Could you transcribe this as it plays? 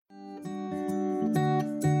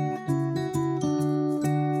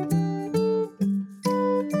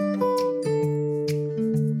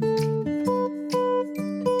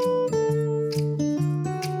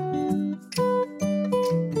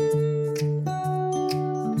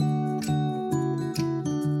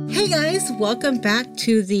guys, welcome back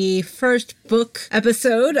to the first book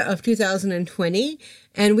episode of 2020,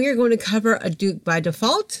 and we are going to cover A Duke by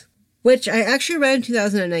Default, which I actually read in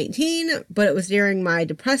 2019, but it was during my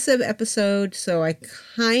depressive episode, so I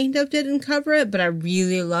kind of didn't cover it, but I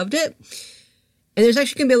really loved it. And there's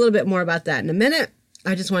actually going to be a little bit more about that in a minute.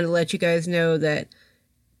 I just wanted to let you guys know that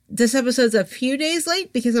this episode's a few days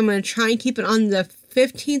late because I'm going to try and keep it on the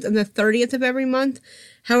 15th and the 30th of every month.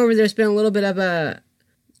 However, there's been a little bit of a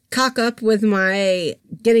cock up with my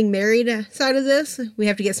getting married side of this. We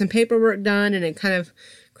have to get some paperwork done, and it kind of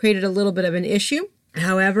created a little bit of an issue.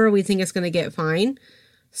 However, we think it's going to get fine.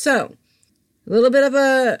 So, a little bit of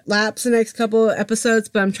a lapse the next couple episodes,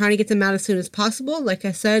 but I'm trying to get them out as soon as possible. Like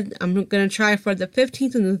I said, I'm going to try for the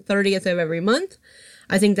 15th and the 30th of every month.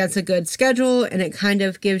 I think that's a good schedule, and it kind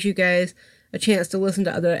of gives you guys a chance to listen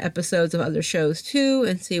to other episodes of other shows too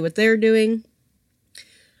and see what they're doing.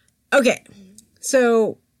 Okay,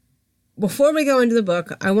 so before we go into the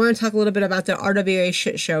book, I want to talk a little bit about the RWA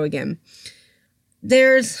shit show again.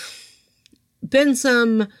 There's been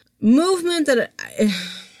some movement that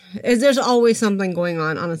there's always something going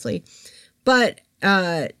on, honestly. But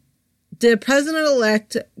the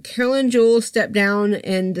president-elect, Carolyn Jewell, stepped down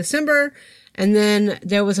in December, and then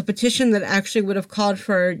there was a petition that actually would have called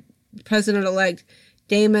for President-elect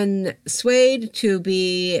Damon Swade to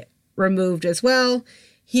be removed as well.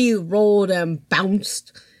 He rolled and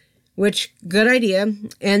bounced, which, good idea.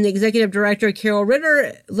 And the executive director, Carol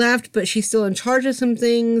Ritter, left, but she's still in charge of some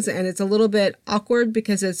things, and it's a little bit awkward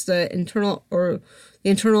because it's the internal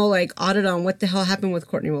audit on what the hell happened with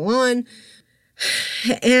Courtney Milan.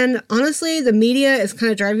 And honestly, the media is kind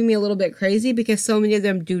of driving me a little bit crazy because so many of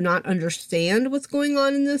them do not understand what's going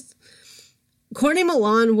on in this. Courtney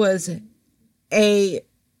Milan was a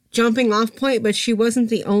jumping off point, but she wasn't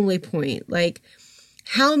the only point. Like,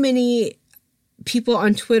 how many people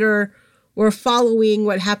on Twitter were following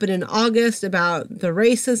what happened in August about the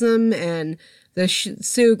racism and the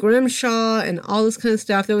Sue Grimshaw and all this kind of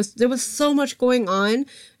stuff. There was so much going on,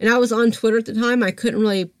 and I was on Twitter at the time. I couldn't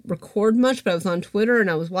really record much, but I was on Twitter and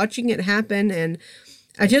I was watching it happen, and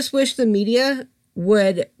I just wish the media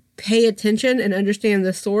would pay attention and understand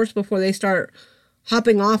the source before they start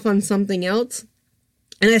hopping off on something else.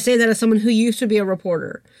 And I say that as someone who used to be a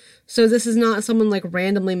reporter. So this is not someone like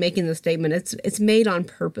randomly making the statement. It's made on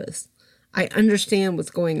purpose. I understand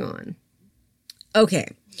what's going on. Okay.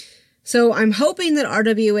 So I'm hoping that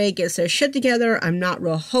RWA gets their shit together. I'm not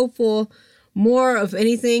real hopeful. More of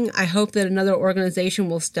anything, I hope that another organization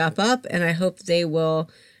will step up, and I hope they will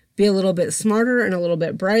be a little bit smarter and a little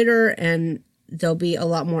bit brighter, and they'll be a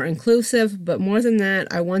lot more inclusive. But more than that,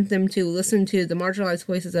 I want them to listen to the marginalized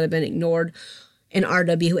voices that have been ignored in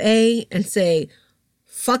RWA and say,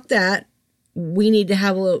 fuck that. We need to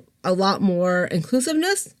have a lot more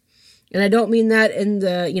inclusiveness. And I don't mean that in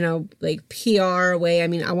the, like PR way. I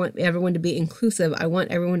mean, I want everyone to be inclusive. I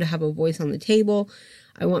want everyone to have a voice on the table.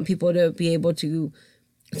 I want people to be able to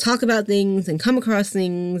talk about things and come across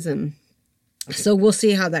things. And so we'll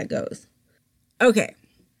see how that goes. Okay.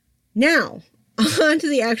 Now, on to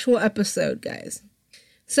the actual episode, guys.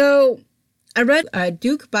 So I read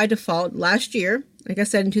Duke by Default last year, like I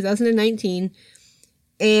said, in 2019.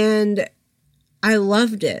 And I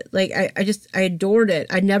loved it. Like, I adored it.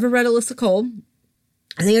 I'd never read Alyssa Cole.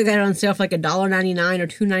 I think I got it on sale for like $1.99 or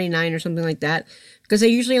 $2.99 or something like that. Because I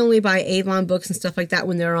usually only buy Avon books and stuff like that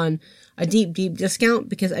when they're on a deep, deep discount.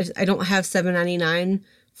 Because I don't have $7.99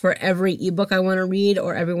 for every ebook I want to read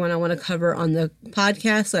or everyone I want to cover on the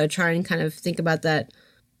podcast. So I try and kind of think about that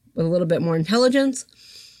with a little bit more intelligence.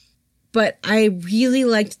 But I really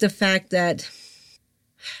liked the fact that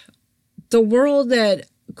the world that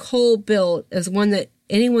Cole built is one that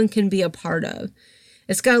anyone can be a part of.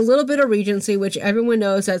 It's got a little bit of Regency, which everyone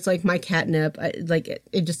knows that's like my catnip. It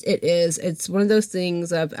is. It's one of those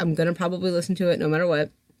things of I'm going to probably listen to it no matter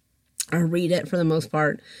what. Or read it for the most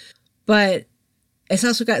part. But it's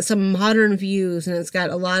also got some modern views, and it's got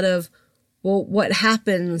a lot of, well, what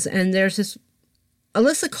happens. And there's this,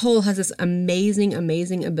 Alyssa Cole has this amazing,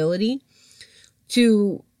 amazing ability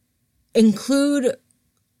to include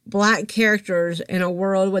Black characters in a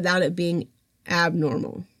world without it being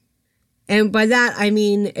abnormal. And by that, I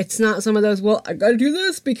mean, it's not some of those, well, I gotta do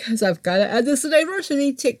this because I've gotta add this to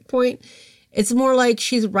diversity tick point. It's more like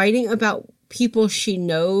she's writing about people she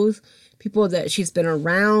knows, people that she's been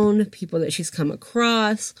around, people that she's come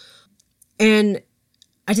across. And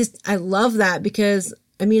I love that because,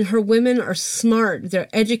 I mean, her women are smart, they're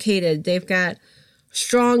educated, they've got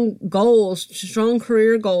strong goals, strong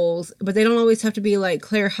career goals, but they don't always have to be like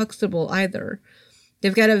Claire Huxtable either.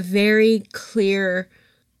 They've got a very clear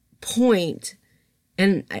point,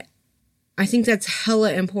 and I think that's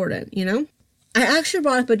hella important, you know? I actually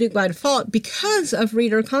brought up A Duke by Default because of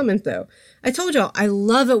reader comment, though. I told y'all, I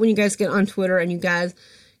love it when you guys get on Twitter and you guys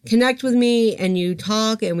connect with me and you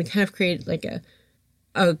talk and we kind of create like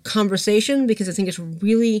a conversation, because I think it's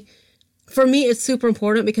really, for me, it's super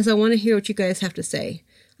important because I want to hear what you guys have to say.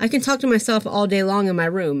 I can talk to myself all day long in my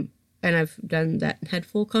room, and I've done that and had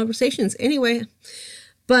full conversations anyway,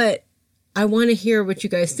 but I want to hear what you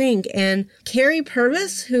guys think. And Carrie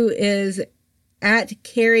Purvis, who is at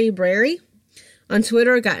Carrie Brary on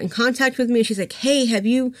Twitter, got in contact with me, and she's like, hey, have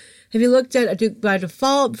you looked at A Duke by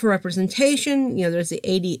Default for representation? You know, there's the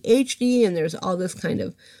ADHD and there's all this kind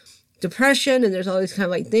of depression and there's all these kind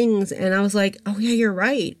of like things. And I was like, oh yeah, you're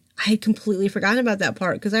right. I had completely forgotten about that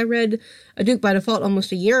part because I read A Duke by Default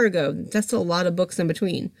almost a year ago. That's a lot of books in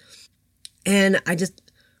between. And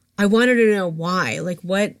I wanted to know why, like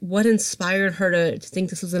what inspired her to think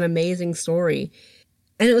this was an amazing story.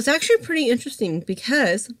 And it was actually pretty interesting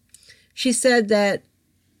because she said that,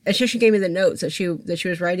 and she gave me the notes that she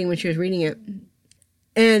was writing when she was reading it.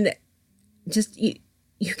 And just,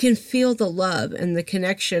 you can feel the love and the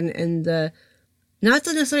connection and not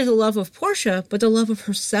necessarily the love of Portia, but the love of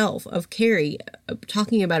herself, of Carrie,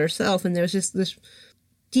 talking about herself. And there's just this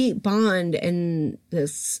deep bond and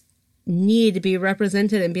this need to be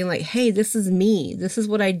represented and being like, hey, this is me. This is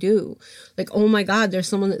what I do. Like, oh my God, there's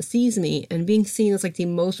someone that sees me. And being seen is like the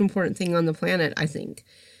most important thing on the planet, I think,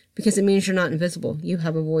 because it means you're not invisible. You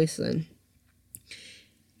have a voice then.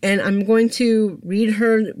 And I'm going to read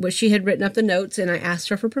her what she had written up the notes, and I asked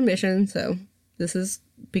her for permission. So this is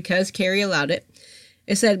because Carrie allowed it.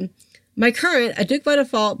 It said, my current, A Duke by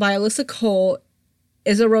Default by Alyssa Cole,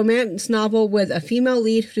 is a romance novel with a female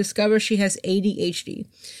lead who discovers she has ADHD.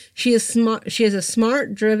 She's a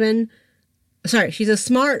smart,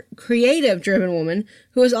 creative, driven woman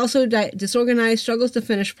who is also disorganized, struggles to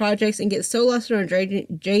finish projects, and gets so lost in her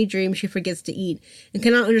daydream she forgets to eat, and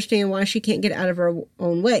cannot understand why she can't get out of her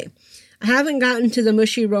own way. I haven't gotten to the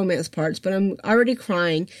mushy romance parts, but I'm already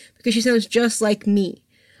crying because she sounds just like me.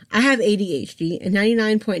 I have ADHD, and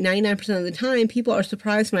 99.99% of the time, people are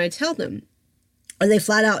surprised when I tell them, or they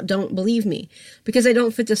flat out don't believe me, because I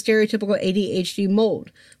don't fit the stereotypical ADHD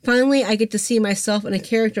mold. Finally, I get to see myself in a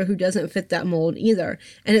character who doesn't fit that mold either,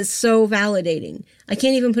 and it's so validating. I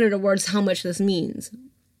can't even put into words how much this means.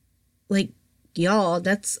 Like, y'all,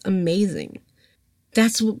 that's amazing.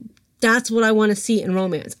 That's what I want to see in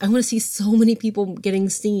romance. I want to see so many people getting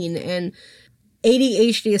seen, and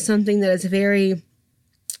ADHD is something that is very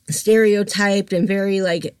stereotyped and very,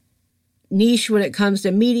 like, niche when it comes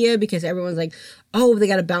to media, because everyone's like, oh, they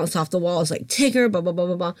got to bounce off the walls like Tigger, blah, blah, blah,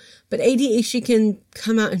 blah, blah. But ADHD can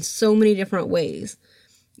come out in so many different ways.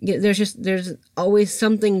 There's always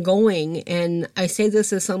something going. And I say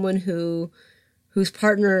this as someone whose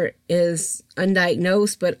partner is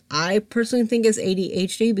undiagnosed, but I personally think it's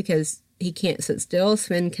ADHD because he can't sit still.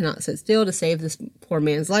 Sven cannot sit still to save this poor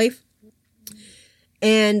man's life.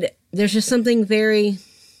 And there's just something very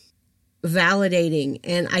validating.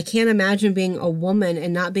 And I can't imagine being a woman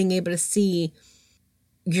and not being able to see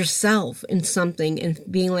yourself in something and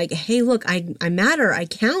being like, hey, look, I matter, I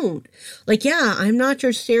count. Like, yeah, I'm not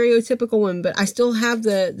your stereotypical one, but I still have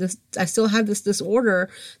this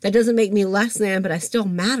disorder that doesn't make me less than, but I still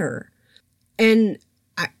matter. And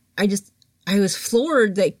I was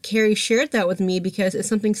floored that Carrie shared that with me because it's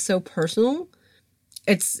something so personal.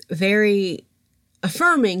 It's very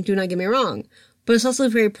affirming, do not get me wrong, but it's also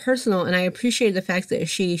very personal. And I appreciated the fact that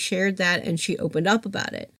she shared that and she opened up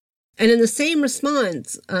about it. And in the same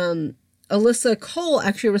response, Alyssa Cole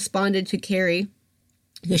actually responded to Carrie,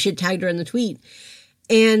 because she had tagged her in the tweet.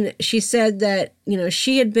 And she said that, you know,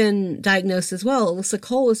 she had been diagnosed as well. Alyssa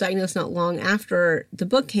Cole was diagnosed not long after the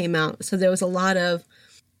book came out. So there was a lot of,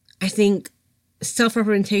 I think,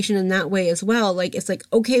 self-representation in that way as well. Like, it's like,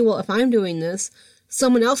 okay, well, if I'm doing this,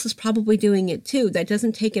 someone else is probably doing it too. That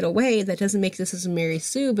doesn't take it away. That doesn't make this as Mary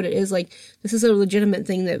Sue, but it is like, this is a legitimate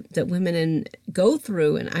thing that women go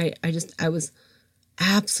through. And I was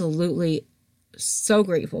absolutely so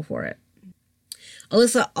grateful for it.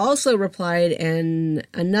 Alyssa also replied in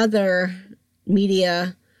another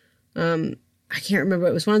media, I can't remember,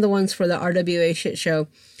 it was one of the ones for the RWA shit show.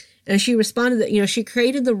 And she responded that, you know, she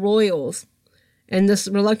created the Royals and this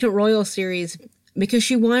Reluctant Royal series because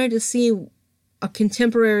she wanted to see a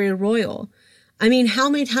contemporary royal. I mean, how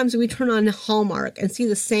many times do we turn on Hallmark and see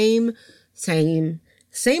the same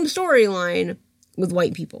storyline with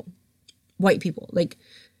white people? White people, like,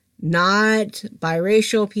 not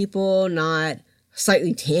biracial people, not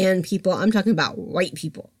slightly tan people. I'm talking about white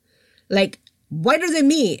people, like whiter than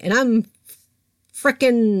me, and I'm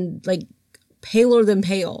freaking like paler than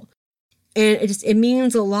pale. And it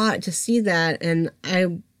means a lot to see that. And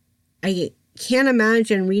I can't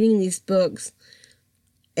imagine reading these books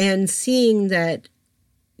and seeing that,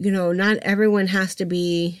 not everyone has to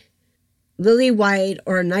be Lily White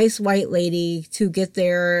or a nice white lady to get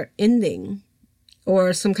their ending,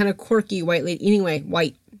 or some kind of quirky white lady. Anyway,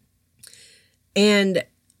 white. And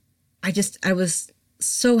I was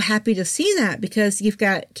so happy to see that, because you've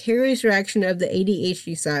got Carrie's reaction of the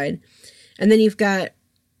ADHD side, and then you've got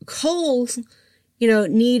Cole's,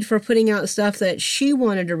 need for putting out stuff that she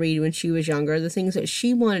wanted to read when she was younger, the things that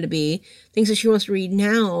she wanted to be, things that she wants to read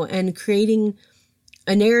now, and creating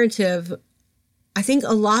a narrative, I think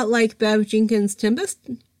a lot like Bev Jenkins' Tempest.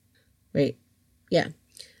 Wait, yeah.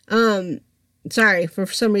 Sorry, for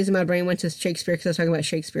some reason my brain went to Shakespeare because I was talking about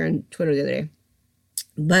Shakespeare on Twitter the other day.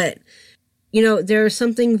 But, there's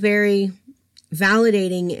something very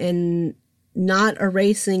validating in not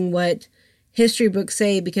erasing what history books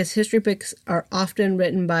say, because history books are often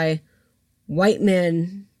written by white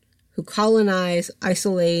men who colonize,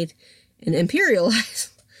 isolate, and imperialize.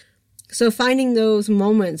 So finding those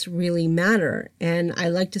moments really matter, and I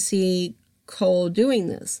like to see Cole doing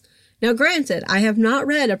this. Now, granted, I have not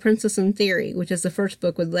read A Princess in Theory, which is the first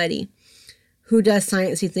book with Letty, who does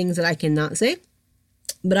sciencey things that I cannot say.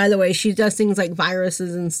 But either way, she does things like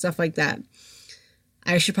viruses and stuff like that.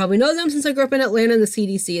 I should probably know them since I grew up in Atlanta and the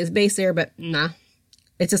CDC is based there, but nah.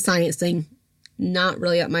 It's a science thing. Not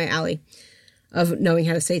really up my alley of knowing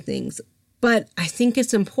how to say things. But I think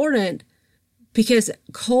it's important because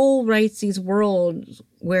Cole writes these worlds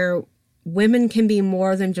where women can be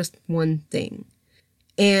more than just one thing.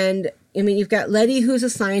 And, you've got Letty, who's a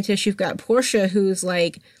scientist. You've got Portia, who's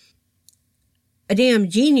like a damn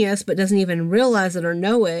genius, but doesn't even realize it or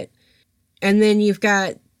know it. And then you've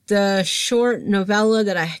got the short novella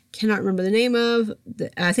that I cannot remember the name of.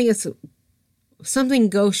 I think it's something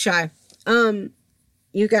Ghost Shy.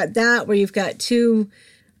 You've got that, where you've got two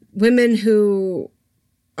women who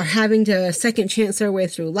are having to second chance their way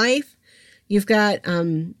through life. You've got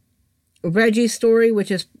Reggie's story,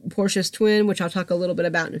 which is Portia's twin, which I'll talk a little bit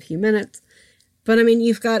about in a few minutes. But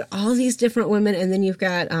you've got all these different women, and then you've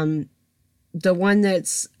got the one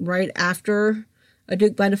that's right after A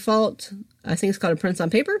Duke by Default. I think it's called A Prince on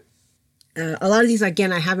Paper. A lot of these,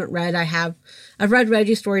 again, I haven't read. I've read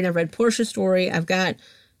Reggie's story and I've read Portia's story. I've got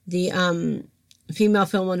the female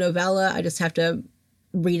film novella. I just have to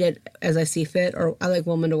read it as I see fit. Or I like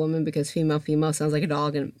woman to woman because female sounds like a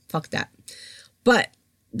dog, and fuck that. But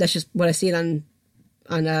that's just what I see it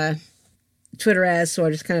on Twitter as, so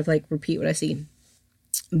I just kind of like repeat what I see.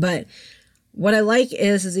 But what I like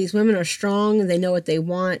is these women are strong. They know what they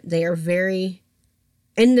want. They are very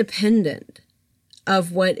independent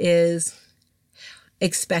of what is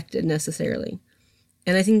expected necessarily.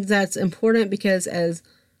 And I think that's important because as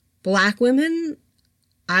Black women,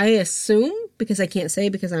 I assume, because I can't say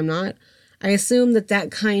because I'm not, I assume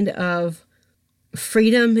that kind of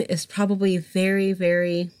freedom is probably very,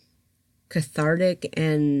 very cathartic,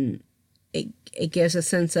 and it gives a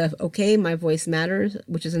sense of, okay, my voice matters,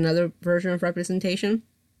 which is another version of representation.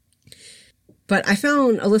 But I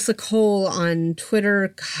found Alyssa Cole on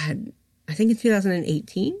Twitter, God, I think in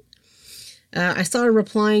 2018. I started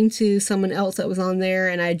replying to someone else that was on there,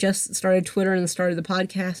 and I just started Twitter and started the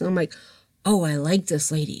podcast, and I'm like, oh, I like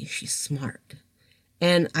this lady. She's smart.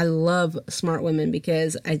 And I love smart women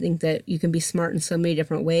because I think that you can be smart in so many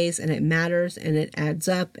different ways, and it matters, and it adds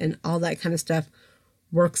up, and all that kind of stuff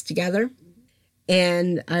works together.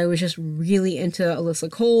 And I was just really into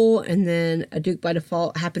Alyssa Cole, and then A Duke by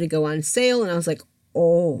Default happened to go on sale, and I was like,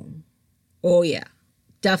 oh yeah,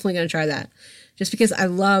 definitely going to try that. Just because I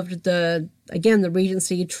loved the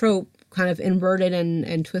Regency trope kind of inverted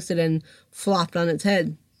and twisted and flopped on its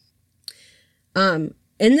head. In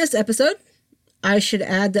this episode, I should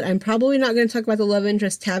add that I'm probably not going to talk about the love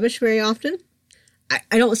interest Tavish very often.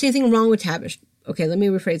 I don't see anything wrong with Tavish. Okay, let me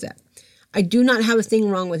rephrase that. I do not have a thing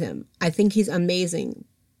wrong with him. I think he's amazing.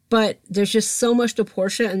 But there's just so much to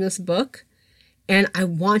Portia in this book. And I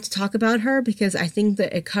want to talk about her because I think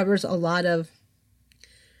that it covers a lot of...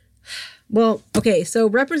 Well, okay, so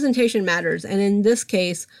representation matters. And in this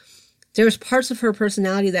case, there's parts of her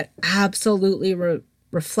personality that absolutely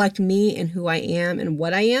reflect me and who I am and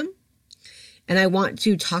what I am. And I want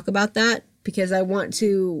to talk about that because I want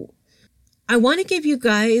to give you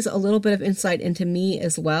guys a little bit of insight into me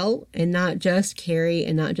as well, and not just Carrie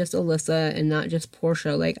and not just Alyssa and not just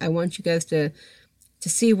Portia. Like, I want you guys to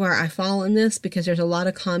see where I fall in this, because there's a lot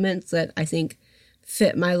of comments that I think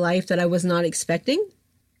fit my life that I was not expecting,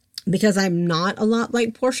 because I'm not a lot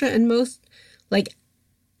like Portia in most, like,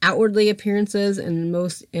 outwardly appearances and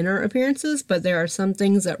most inner appearances, but there are some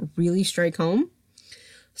things that really strike home.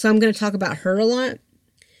 So I'm going to talk about her a lot.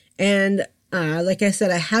 And like I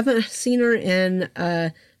said, I haven't seen her in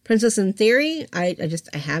Princess in Theory. I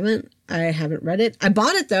haven't. I haven't read it. I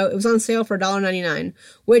bought it though. It was on sale for $1.99,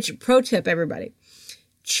 which, pro tip everybody,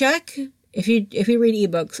 check if you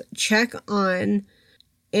read ebooks, check on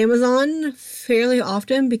Amazon fairly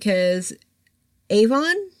often, because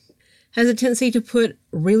Avon has a tendency to put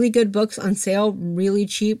really good books on sale really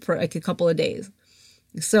cheap for like a couple of days.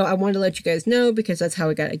 So I wanted to let you guys know, because that's how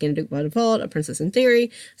I got, again, Duke by Default, A Princess in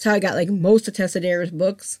Theory. That's how I got like most of Tessa Dare's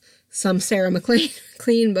books, some Sarah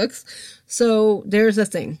McLean books. So there's a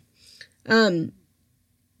thing.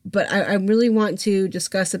 But I really want to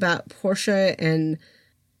discuss about Portia, and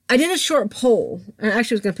I did a short poll. I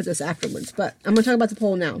actually was going to put this afterwards, but I'm going to talk about the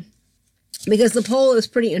poll now, because the poll is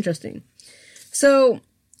pretty interesting. So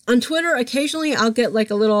on Twitter, occasionally I'll get like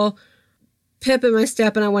a little pip in my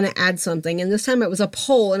step and I want to add something. And this time it was a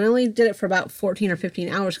poll, and I only did it for about 14 or 15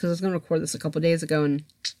 hours because I was going to record this a couple days ago, and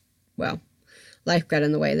well, life got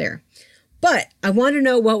in the way there. But I want to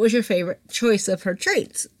know, what was your favorite choice of her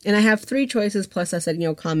traits? And I have 3 choices, plus I said,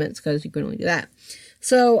 comments, because you can only do that.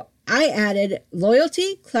 So I added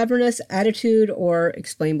loyalty, cleverness, attitude, or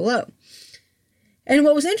explain below. And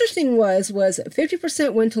what was interesting was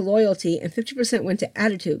 50% went to loyalty and 50% went to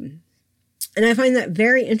attitude. And I find that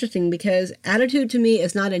very interesting, because attitude to me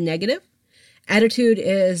is not a negative. Attitude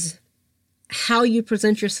is how you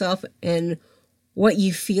present yourself and what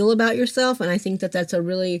you feel about yourself. And I think that that's a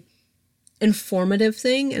really informative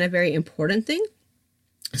thing and a very important thing.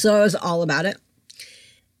 So I was all about it.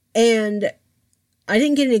 And I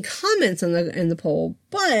didn't get any comments in the poll,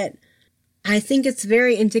 but I think it's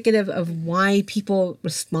very indicative of why people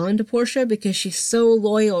respond to Portia, because she's so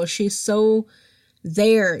loyal. She's so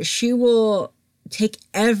there. She will take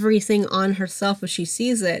everything on herself if she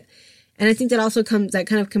sees it. And I think that also kind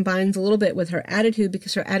of combines a little bit with her attitude,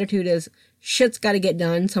 because her attitude is, shit's got to get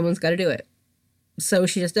done. Someone's got to do it. So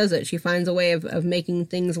she just does it. She finds a way of making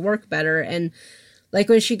things work better. And like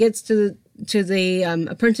when she gets to the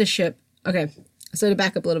apprenticeship. Okay, so to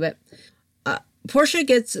back up a little bit, Portia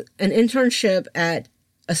gets an internship at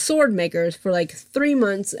a sword maker's for like 3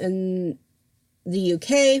 months in the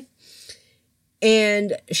UK.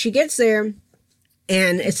 And she gets there,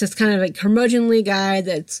 and it's this kind of like curmudgeonly guy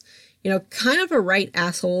that's, kind of a right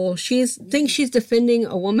asshole. Thinks she's defending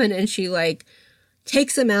a woman, and she like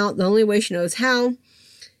takes him out the only way she knows how.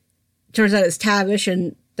 Turns out it's Tavish,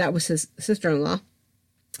 and that was his sister-in-law,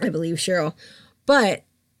 I believe, Cheryl. But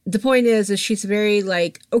the point is she's very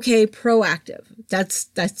like, okay, proactive.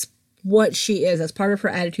 That's what she is. That's part of her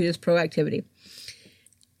attitude, is proactivity.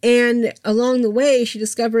 And along the way, she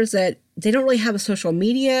discovers that they don't really have a social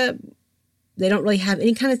media. They don't really have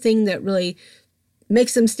any kind of thing that really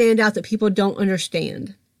makes them stand out that people don't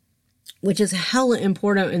understand, which is hella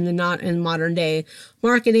important in modern day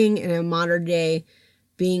marketing and in modern day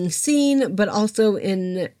being seen, but also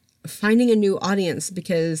in finding a new audience,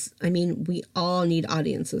 because we all need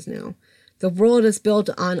audiences now. The world is built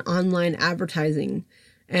on online advertising.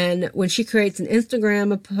 And when she creates an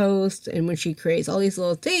Instagram post, and when she creates all these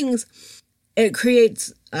little things, it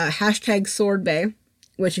creates a hashtag SwordBay,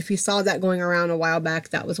 which if you saw that going around a while back,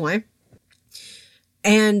 that was why.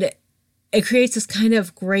 And it creates this kind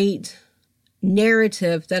of great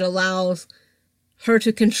narrative that allows her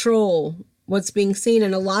to control what's being seen.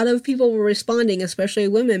 And a lot of people were responding, especially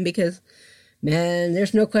women, because, man,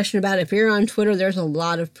 there's no question about it. If you're on Twitter, there's a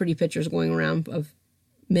lot of pretty pictures going around of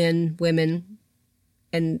men, women,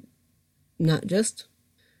 and not just,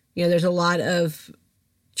 there's a lot of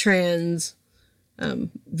trans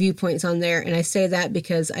viewpoints on there. And I say that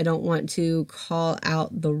because I don't want to call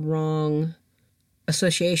out the wrong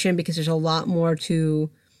association, because there's a lot more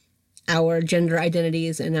to our gender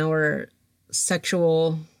identities and our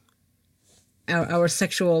sexual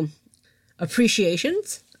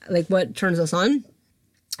appreciations, like what turns us on.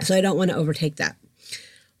 So I don't want to overtake that.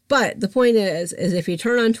 But the point is if you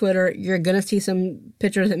turn on Twitter, you're going to see some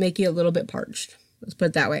pictures that make you a little bit parched. Let's put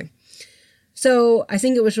it that way. So I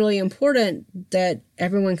think it was really important that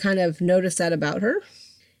everyone kind of noticed that about her.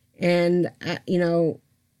 And,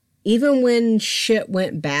 even when shit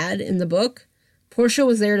went bad in the book, Portia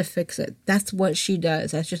was there to fix it. That's what she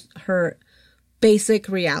does. That's just her basic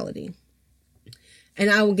reality.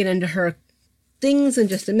 And I will get into her things in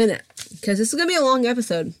just a minute, because this is going to be a long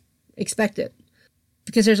episode. Expect it.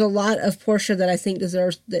 Because there's a lot of Portia that I think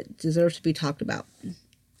deserves to be talked about.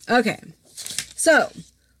 Okay. So,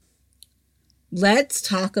 let's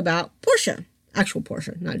talk about Portia. Actual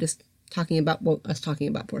Portia, not just talking about us talking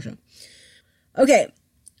about Portia. Okay.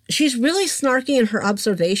 she's really snarky in her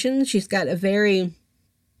observations. She's got a very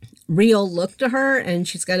real look to her, and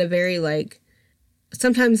she's got a very, like,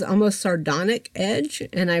 sometimes almost sardonic edge,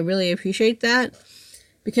 and I really appreciate that,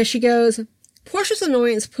 because she goes, Portia's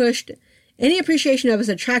annoyance pushed any appreciation of his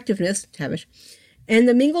attractiveness, Tavish, and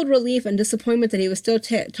the mingled relief and disappointment that he was still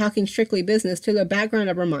talking strictly business to the background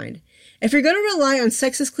of her mind. If you're going to rely on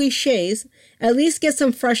sexist cliches, at least get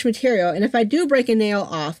some fresh material, and if I do break a nail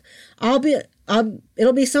off,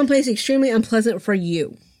 it'll be someplace extremely unpleasant for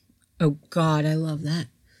you. Oh God, I love that.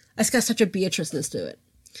 It's got such a Beatrice-ness to it.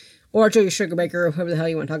 Or Joey Sugarbaker, or whoever the hell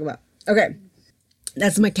you want to talk about. Okay,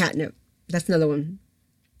 that's my catnip. That's another one.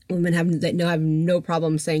 Women have no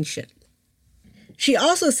problem saying shit. She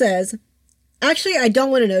also says, actually, I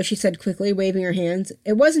don't want to know, she said quickly, waving her hands.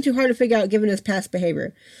 It wasn't too hard to figure out given his past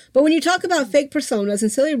behavior. But when you talk about fake personas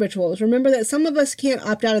and silly rituals, remember that some of us can't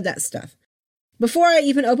opt out of that stuff. Before I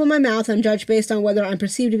even open my mouth, I'm judged based on whether I'm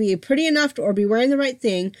perceived to be pretty enough or be wearing the right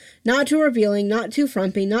thing, not too revealing, not too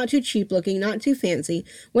frumpy, not too cheap looking, not too fancy.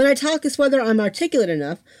 When I talk, it's whether I'm articulate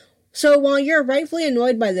enough. So while you're rightfully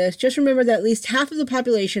annoyed by this, just remember that at least half of the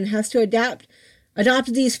population has to adopt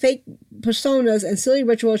these fake personas and silly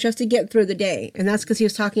rituals just to get through the day. And that's because he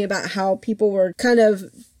was talking about how people were kind of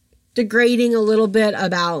degrading a little bit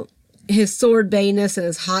about his sword bayness and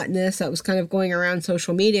his hotness that was kind of going around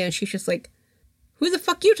social media. And she's just like, who the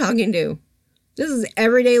fuck you talking to? This is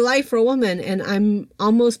everyday life for a woman. And I'm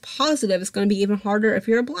almost positive it's going to be even harder if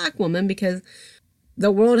you're a black woman, because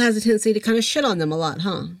the world has a tendency to kind of shit on them a lot,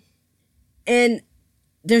 huh? And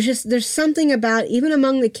there's something about, even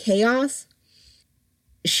among the chaos,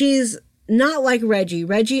 she's not like Reggie.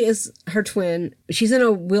 Reggie is her twin. She's in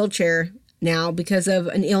a wheelchair now because of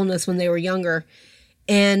an illness when they were younger.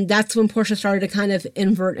 And that's when Portia started to kind of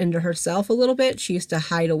invert into herself a little bit. She used to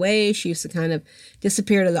hide away. She used to kind of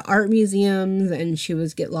disappear to the art museums, and she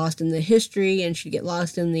would get lost in the history, and she'd get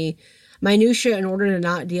lost in the minutia in order to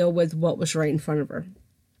not deal with what was right in front of her.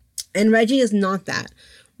 And Reggie is not that.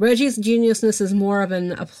 Reggie's geniusness is more of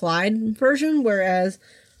an applied version, whereas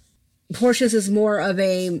Portia's is more of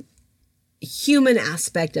a human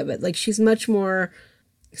aspect of it. Like, she's much more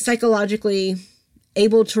psychologically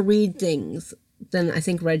able to read things than I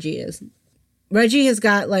think Reggie is. Reggie has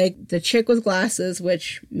got, like, the chick with glasses,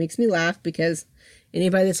 which makes me laugh because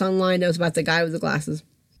anybody that's online knows about the guy with the glasses,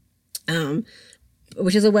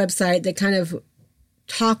 which is a website that kind of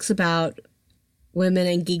talks about women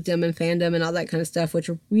and geekdom and fandom and all that kind of stuff, which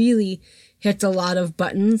really hits a lot of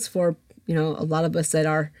buttons for, you know, a lot of us that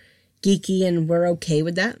are geeky, and we're okay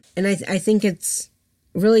with that. And I think it's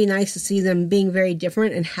really nice to see them being very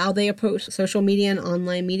different in how they approach social media and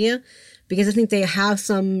online media, because I think they have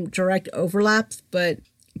some direct overlaps, but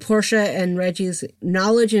Portia and Reggie's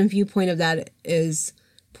knowledge and viewpoint of that is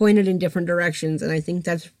pointed in different directions, and I think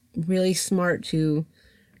that's really smart to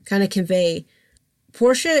kind of convey.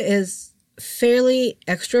 Portia is fairly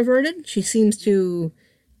extroverted. She seems to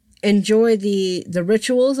enjoy the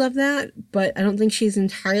rituals of that, but I don't think she's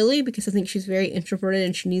entirely, because I think she's very introverted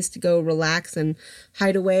and she needs to go relax and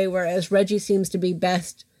hide away, whereas Reggie seems to be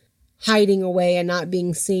best hiding away and not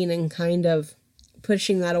being seen and kind of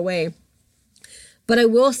pushing that away. But I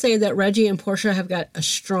will say that Reggie and Portia have got a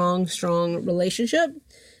strong, strong relationship,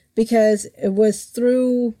 because it was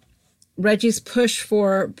through Reggie's push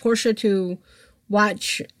for Portia to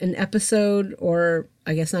watch an episode, or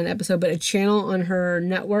I guess not an episode, but a channel on her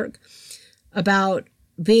network about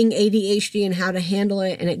being ADHD and how to handle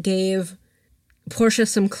it. And it gave Portia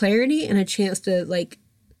some clarity and a chance to, like,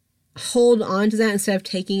 hold on to that instead of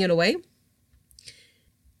taking it away.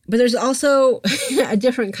 But there's also a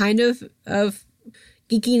different kind of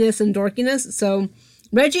geekiness and dorkiness. So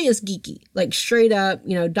Reggie is geeky, like straight up,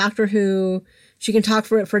 you know, Doctor Who. She can talk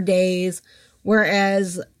for it for days.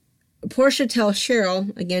 Whereas Portia tells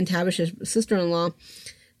Cheryl, again, Tavish's sister-in-law,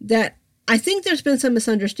 that I think there's been some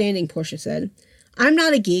misunderstanding, Portia said. I'm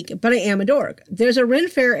not a geek, but I am a dork. There's a Ren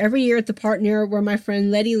Fair every year at the park near where my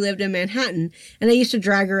friend Letty lived in Manhattan, and I used to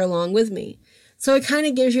drag her along with me. So it kind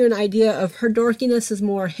of gives you an idea of her dorkiness is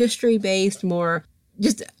more history-based, more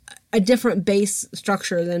just a different base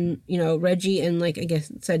structure than, you know, Reggie and, like, I guess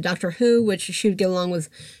it said Doctor Who, which she would get along with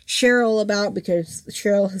Cheryl about, because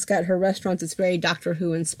Cheryl has got her restaurant that's very Doctor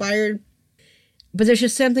Who inspired. But there's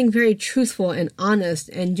just something very truthful and honest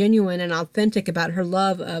and genuine and authentic about her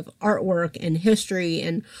love of artwork and history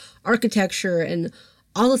and architecture and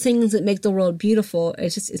all the things that make the world beautiful.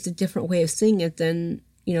 It's a different way of seeing it than,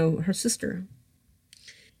 you know, her sister.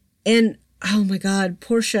 And, oh my God,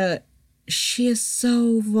 Portia, she is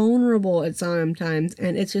so vulnerable at sometimes.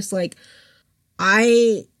 And it's just like,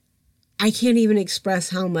 I can't even express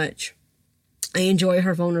how much I enjoy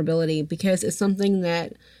her vulnerability because it's something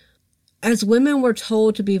that as women we're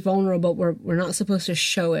told to be vulnerable, but we're not supposed to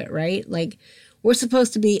show it, right? Like we're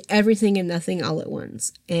supposed to be everything and nothing all at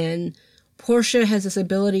once. And Portia has this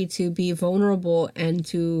ability to be vulnerable and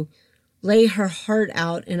to lay her heart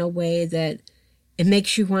out in a way that it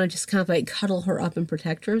makes you want to just kind of like cuddle her up and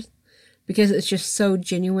protect her because it's just so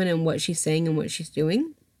genuine in what she's saying and what she's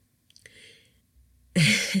doing.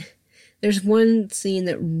 There's one scene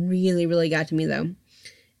that really, really got to me though.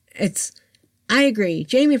 I agree.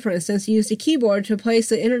 Jamie, for instance, used a keyboard to place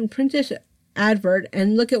the imprinted advert,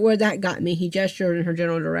 and look at where that got me. He gestured in her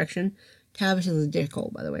general direction. Tavish is a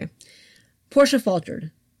dickhole, by the way. Portia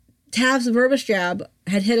faltered. Tav's verbose jab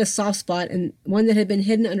had hit a soft spot, and one that had been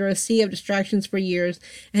hidden under a sea of distractions for years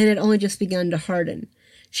and had only just begun to harden.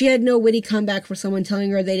 She had no witty comeback for someone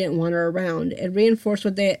telling her they didn't want her around. It reinforced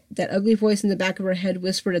what that ugly voice in the back of her head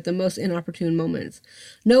whispered at the most inopportune moments.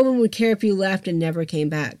 No one would care if you left and never came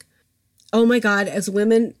back. Oh my God, as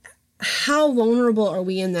women, how vulnerable are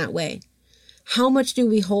we in that way? How much do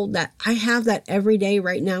we hold that? I have that every day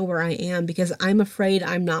right now where I am because I'm afraid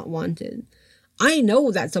I'm not wanted. I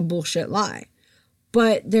know that's a bullshit lie,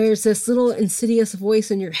 but there's this little insidious voice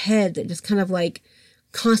in your head that just kind of like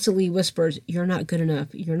constantly whispers, you're not good enough.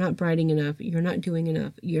 You're not brighting enough. You're not doing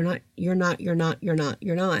enough. You're not.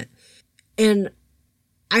 And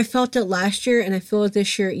I felt it last year and I feel it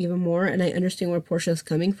this year even more. And I understand where Portia's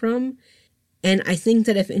coming from. And I think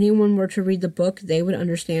that if anyone were to read the book, they would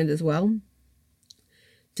understand as well.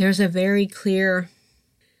 There's a very clear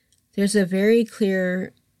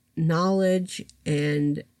knowledge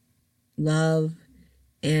and love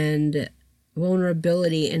and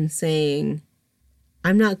vulnerability in saying,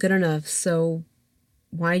 I'm not good enough, so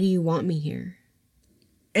why do you want me here?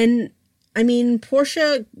 And I mean,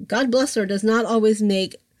 Portia, God bless her, does not always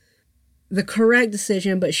make the correct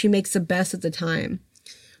decision, but she makes the best at the time.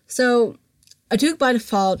 So A Duke by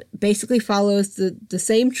Default basically follows the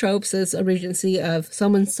same tropes as a Regency of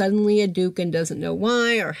someone suddenly a duke and doesn't know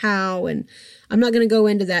why or how. And I'm not going to go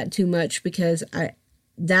into that too much because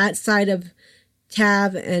that side of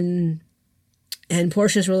Tav and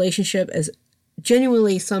Portia's relationship is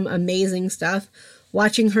genuinely some amazing stuff.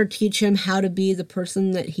 Watching her teach him how to be the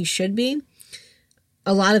person that he should be.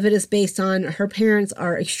 A lot of it is based on her parents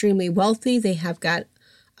are extremely wealthy. They have got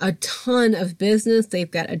a ton of business. They've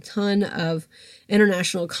got a ton of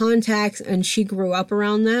international contacts, and she grew up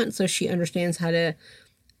around that, so she understands how to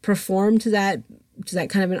perform to that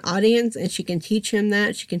kind of an audience, and she can teach him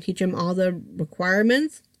that. She can teach him all the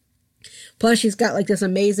requirements. Plus, she's got like this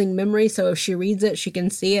amazing memory, so if she reads it, she can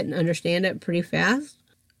see it and understand it pretty fast.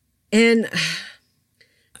 And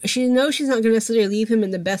she knows she's not going to necessarily leave him in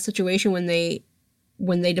the best situation when they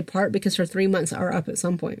depart, because her 3 months are up at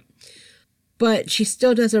some point. But she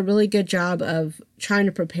still does a really good job of trying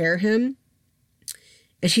to prepare him.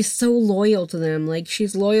 And she's so loyal to them. Like,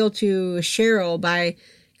 she's loyal to Cheryl by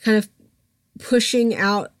kind of pushing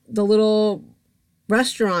out the little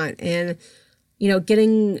restaurant and,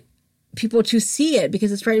 getting people to see it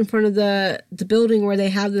because it's right in front of the building where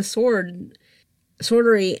they have the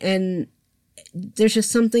sorority. And there's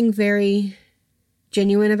just something very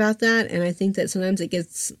genuine about that. And I think that sometimes it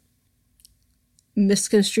gets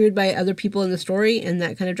misconstrued by other people in the story, and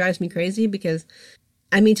that kind of drives me crazy because,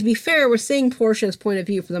 I mean, to be fair, we're seeing Portia's point of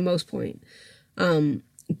view for the most point,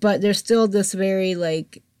 but there's still this very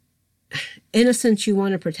like innocence you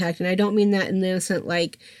want to protect, and I don't mean that in innocent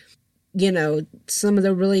like some of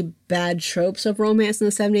the really bad tropes of romance in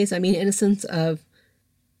the 70s. I mean innocence in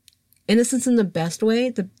the best way,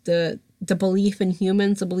 the belief in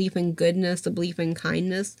humans, the belief in goodness, the belief in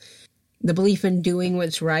kindness, the belief in doing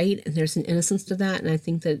what's right, and there's an innocence to that, and I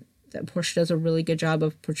think that Portia does a really good job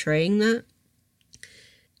of portraying that.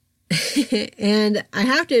 And I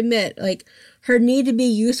have to admit, like, her need to be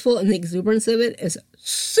useful and the exuberance of it is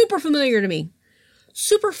super familiar to me.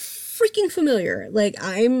 Super freaking familiar. Like,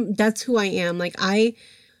 that's who I am. Like,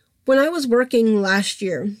 when I was working last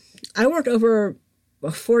year, I worked over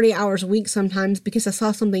 40 hours a week sometimes because I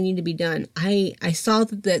saw something need to be done. I saw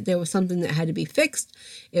that there was something that had to be fixed.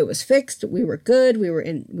 It was fixed. We were good. We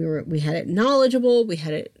had it knowledgeable. We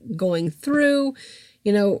had it going through.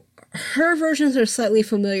 Her versions are slightly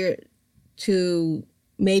familiar to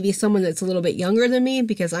maybe someone that's a little bit younger than me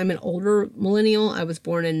because I'm an older millennial. I was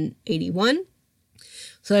born in 81.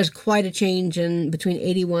 So there's quite a change in between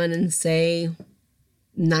 81 and say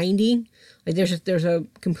 90. Like there's a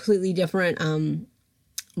completely different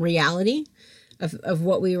reality of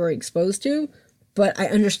what we were exposed to, but I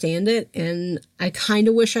understand it, and I kind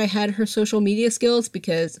of wish I had her social media skills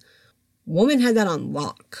because woman had that on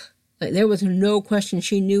lock. Like, there was no question.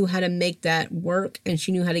 She knew how to make that work, and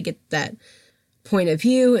she knew how to get that point of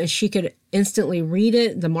view, and she could instantly read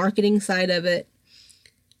it, the marketing side of it.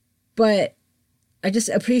 But I just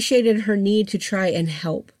appreciated her need to try and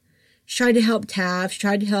help. She tried to help Tav. She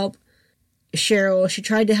tried to help Cheryl. She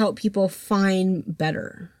tried to help people find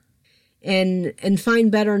better. And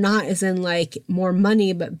find better not as in like more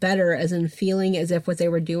money, but better as in feeling as if what they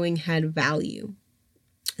were doing had value.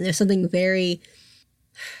 And there's something very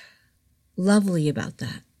lovely about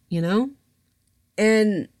that, you know?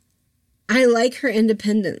 And I like her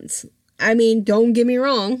independence. I mean, don't get me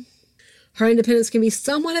wrong. Her independence can be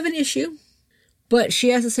somewhat of an issue, but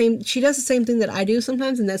she does the same thing that I do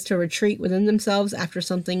sometimes, and that's to retreat within themselves after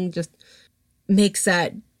something just makes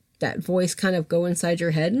that voice kind of go inside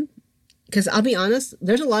your head. Because I'll be honest,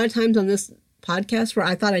 there's a lot of times on this podcast where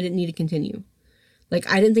I thought I didn't need to continue. Like,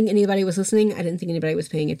 I didn't think anybody was listening. I didn't think anybody was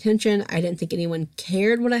paying attention. I didn't think anyone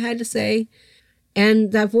cared what I had to say.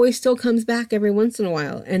 And that voice still comes back every once in a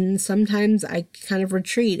while. And sometimes I kind of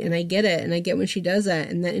retreat, and I get it. And I get when she does that.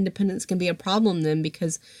 And that independence can be a problem then,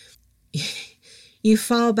 because you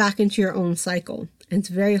fall back into your own cycle. And it's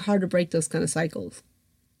very hard to break those kind of cycles.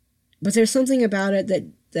 But there's something about it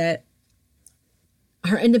that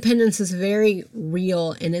her independence is very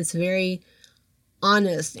real, and it's very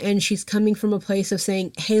honest, and she's coming from a place of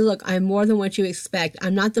saying, hey, look, I'm more than what you expect.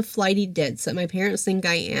 I'm not the flighty ditz that my parents think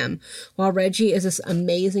I am, while Reggie is this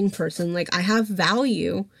amazing person. Like, I have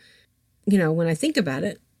value, you know, when I think about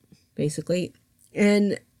it, basically.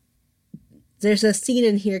 And there's a scene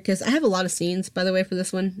in here, because I have a lot of scenes, by the way, for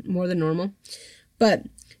this one, more than normal. But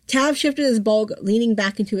Tav shifted his bulk, leaning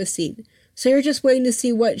back into his seat. So you're just waiting to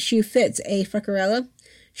see what shoe fits, eh, Frecarella?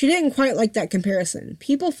 She didn't quite like that comparison.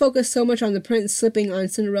 People focused so much on the prince slipping on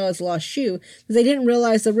Cinderella's lost shoe that they didn't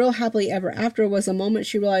realize the real happily ever after was the moment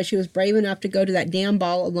she realized she was brave enough to go to that damn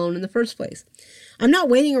ball alone in the first place. I'm not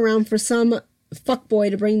waiting around for some fuckboy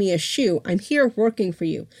to bring me a shoe. I'm here working for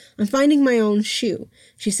you. I'm finding my own shoe.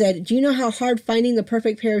 She said, do you know how hard finding the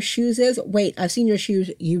perfect pair of shoes is? Wait, I've seen your shoes.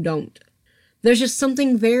 You don't. There's just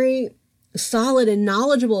something very solid and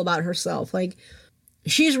knowledgeable about herself. Like,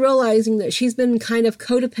 she's realizing that she's been kind of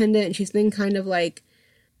codependent, and she's been kind of like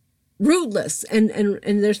rootless, and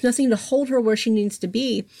there's nothing to hold her where she needs to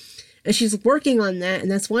be. And she's working on that. And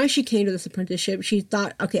that's why she came to this apprenticeship. She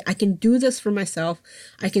thought, okay, I can do this for myself.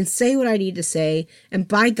 I can say what I need to say. And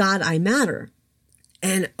by God, I matter.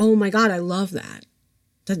 And oh my God, I love that.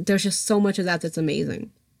 There's just so much of that that's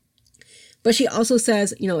amazing. But she also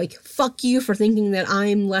says, you know, like, fuck you for thinking that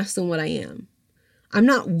I'm less than what I am. I'm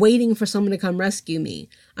not waiting for someone to come rescue me.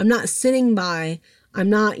 I'm not sitting by. I'm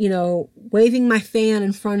not, you know, waving my fan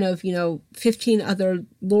in front of, you know, 15 other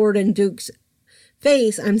Lord and Duke's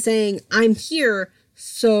face. I'm saying, I'm here,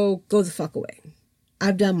 so go the fuck away.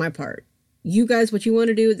 I've done my part. You guys, what you want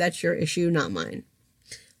to do, that's your issue, not mine.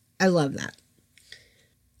 I love that.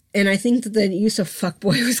 And I think that the use of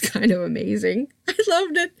fuckboy was kind of amazing. I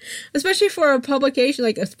loved it. Especially for a publication,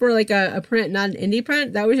 like for like a print, not an indie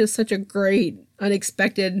print. That was just such a great,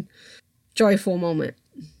 unexpected, joyful moment.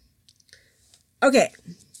 Okay,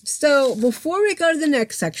 so before we go to the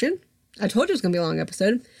next section, I told you it was going to be a long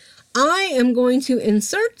episode. I am going to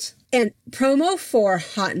insert a promo for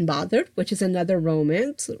Hot and Bothered, which is another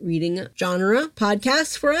romance reading genre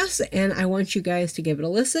podcast for us. And I want you guys to give it a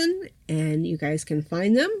listen. And you guys can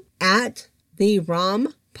find them at the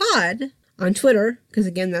Rom Pod on Twitter. Because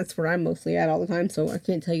again, that's where I'm mostly at all the time. So I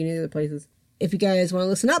can't tell you any other places. If you guys want to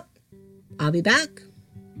listen up, I'll be back.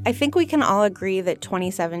 I think we can all agree that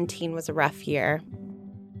 2017 was a rough year.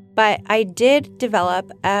 But I did develop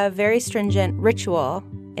a very stringent ritual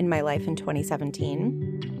in my life in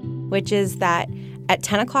 2017, which is that at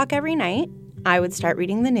 10 o'clock every night, I would start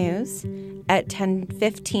reading the news. At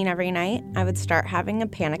 10:15 every night, I would start having a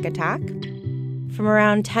panic attack. From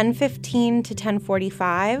around 10:15 to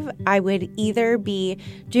 10:45, I would either be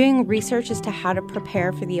doing research as to how to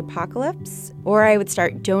prepare for the apocalypse, or I would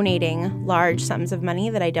start donating large sums of money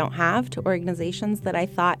that I don't have to organizations that I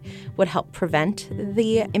thought would help prevent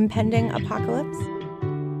the impending apocalypse.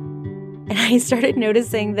 And I started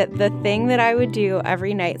noticing that the thing that I would do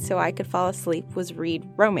every night so I could fall asleep was read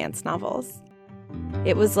romance novels.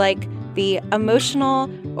 It was like the emotional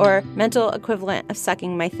or mental equivalent of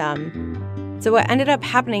sucking my thumb. So what ended up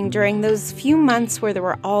happening during those few months where there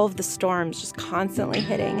were all of the storms just constantly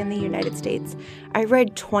hitting in the United States, I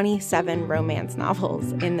read 27 romance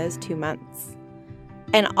novels in those 2 months.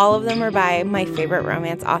 And all of them were by my favorite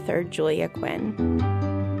romance author, Julia Quinn.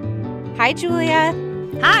 Hi, Julia.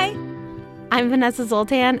 Hi. I'm Vanessa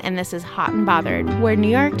Zoltan, and this is Hot and Bothered, where New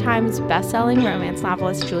York Times bestselling romance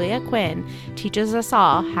novelist Julia Quinn teaches us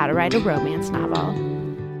all how to write a romance novel.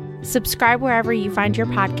 Subscribe wherever you find your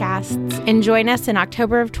podcasts, and join us in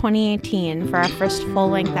October of 2018 for our first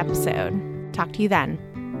full-length episode. Talk to you then.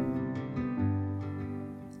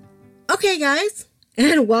 Okay, guys,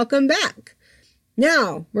 and welcome back.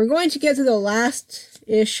 Now, we're going to get to the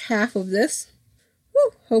last-ish half of this.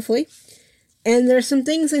 Woo, hopefully. And there's some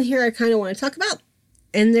things in here I kind of want to talk about.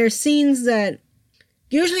 And there's scenes that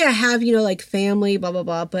usually I have, like family, blah, blah,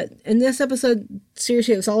 blah. But in this episode,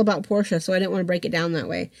 seriously, it was all about Portia, so I didn't want to break it down that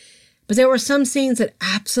way. But there were some scenes that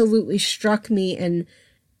absolutely struck me and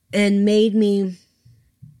made me...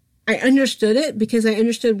 I understood it because I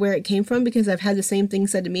understood where it came from, because I've had the same thing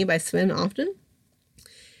said to me by Sven often.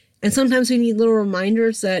 And sometimes we need little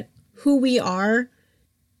reminders that who we are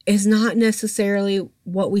is not necessarily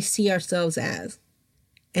what we see ourselves as.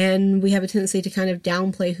 And we have a tendency to kind of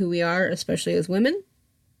downplay who we are, especially as women.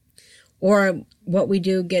 Or what we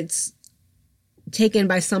do gets taken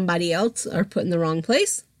by somebody else or put in the wrong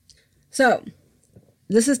place. So,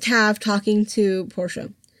 this is Tav talking to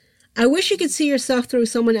Portia. I wish you could see yourself through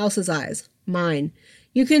someone else's eyes. Mine.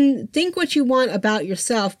 You can think what you want about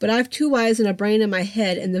yourself, but I have two eyes and a brain in my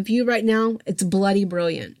head, and the view right now, it's bloody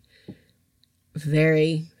brilliant.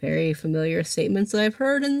 Very, very familiar statements that I've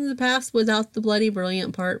heard in the past without the bloody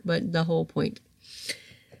brilliant part, but the whole point.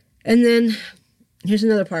 And then, here's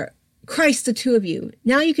another part. Christ, the two of you.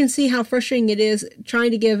 Now you can see how frustrating it is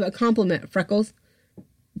trying to give a compliment, Freckles.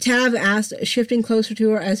 Tav asked, shifting closer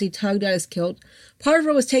to her as he tugged at his kilt. Part of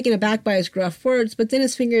her was taken aback by his gruff words, but then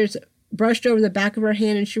his fingers brushed over the back of her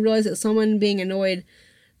hand, and she realized that someone being annoyed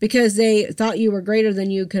because they thought you were greater than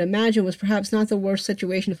you could imagine was perhaps not the worst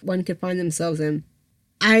situation one could find themselves in.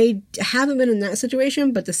 I haven't been in that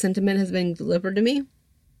situation, but the sentiment has been delivered to me.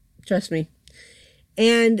 Trust me.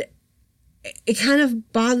 And it kind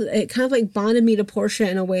of bonded me to Portia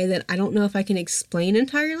in a way that I don't know if I can explain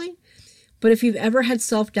entirely. But if you've ever had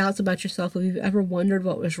self-doubts about yourself, if you've ever wondered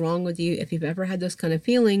what was wrong with you, if you've ever had those kind of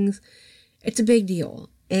feelings, it's a big deal.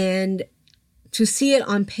 And to see it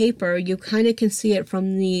on paper, you kind of can see it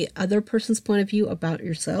from the other person's point of view about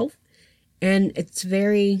yourself. And it's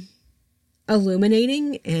very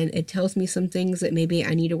illuminating, and it tells me some things that maybe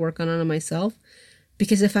I need to work on myself.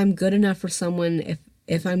 Because if I'm good enough for someone,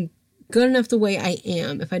 if I'm good enough the way I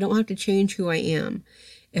am, if I don't have to change who I am,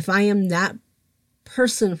 if I am that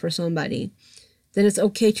person for somebody, then it's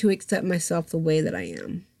okay to accept myself the way that I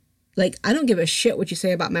am. Like, I don't give a shit what you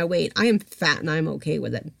say about my weight. I am fat and I'm okay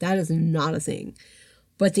with it. That is not a thing.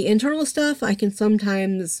 But the internal stuff, I can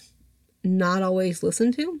sometimes not always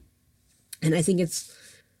listen to. And I think it's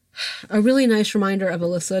a really nice reminder of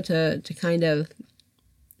Alyssa to kind of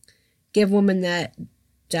give women that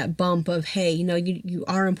bump of, hey, you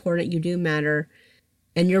are important, you do matter.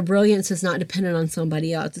 And your brilliance is not dependent on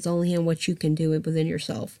somebody else. It's only in what you can do within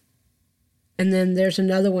yourself. And then there's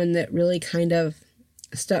another one that really kind of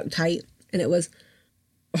stuck tight, and it was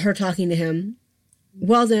her talking to him.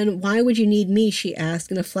 Well then, why would you need me, she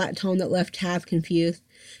asked in a flat tone that left Tav confused.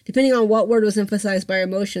 Depending on what word was emphasized by her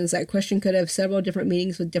emotions, that question could have several different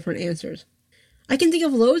meanings with different answers. I can think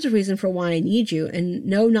of loads of reasons for why I need you, and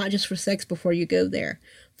no, not just for sex before you go there.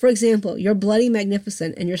 For example, you're bloody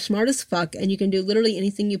magnificent, and you're smart as fuck, and you can do literally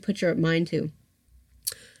anything you put your mind to.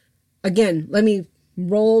 Again, let me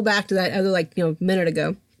roll back to that other, minute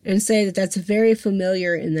ago, and say that that's very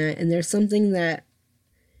familiar in that, and there's something that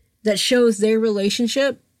shows their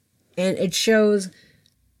relationship, and it shows,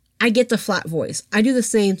 I get the flat voice. I do the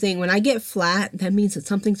same thing. When I get flat, that means that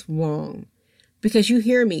something's wrong. Because you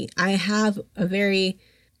hear me, I have a very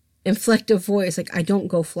inflective voice, I don't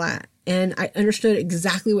go flat. And I understood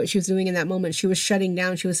exactly what she was doing in that moment. She was shutting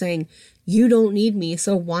down. She was saying, you don't need me,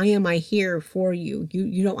 so why am I here for you?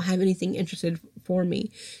 You don't have anything interested for me.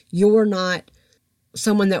 You're not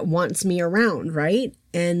someone that wants me around, right?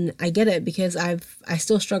 And I get it, because I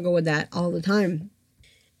still struggle with that all the time.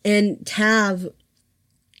 And Tav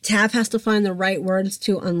has to find the right words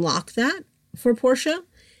to unlock that for Portia.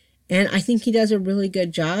 And I think he does a really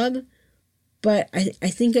good job. But I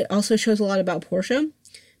think it also shows a lot about Portia.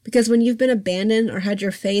 Because when you've been abandoned or had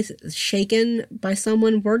your faith shaken by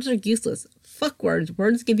someone, words are useless. Fuck words.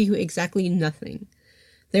 Words give you exactly nothing.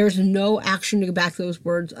 There's no action to back those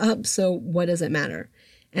words up, so what does it matter?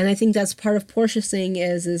 And I think that's part of Portia's thing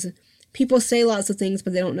is people say lots of things,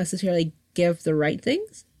 but they don't necessarily give the right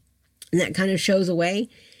things. And that kind of shows away.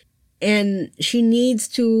 And she needs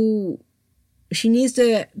to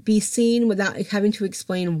be seen without having to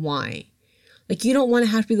explain why. Like, you don't want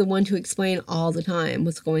to have to be the one to explain all the time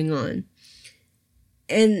what's going on.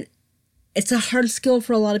 And it's a hard skill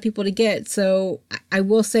for a lot of people to get. So I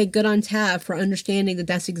will say good on Tav for understanding that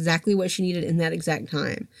that's exactly what she needed in that exact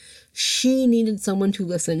time. She needed someone to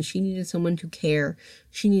listen. She needed someone to care.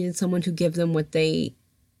 She needed someone to give them what they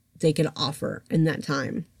could offer in that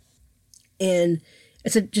time. And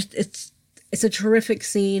it's a terrific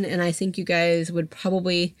scene. And I think you guys would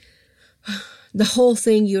probably, the whole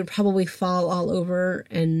thing, you would probably fall all over,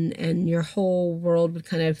 and your whole world would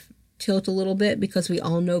kind of tilt a little bit, because we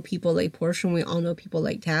all know people like Portia and we all know people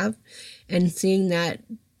like Tav, and seeing that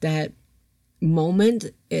moment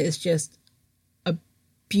is just a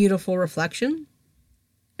beautiful reflection.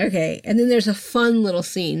 Okay, and then there's a fun little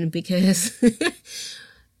scene, because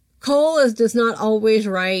Cole does not always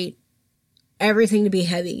write everything to be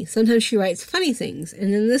heavy. Sometimes she writes funny things,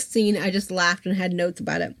 and in this scene I just laughed and had notes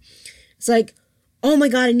about it. It's like, oh my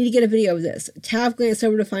God, I need to get a video of this. Tav glanced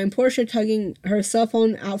over to find Portia tugging her cell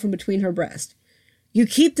phone out from between her breasts. You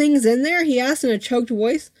keep things in there? He asked in a choked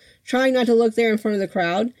voice, trying not to look there in front of the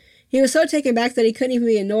crowd. He was so taken back that he couldn't even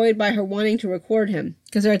be annoyed by her wanting to record him,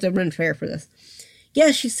 because they're at the Ren Fair for this.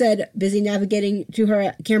 Yes, she said, busy navigating to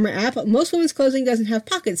her camera app. Most women's clothing doesn't have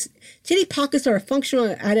pockets. Titty pockets are a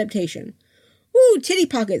functional adaptation. Ooh, titty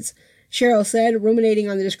pockets, Cheryl said, ruminating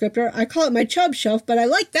on the descriptor. I call it my chub shelf, but I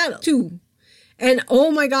like that too. And oh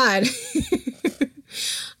my God,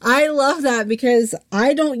 I love that, because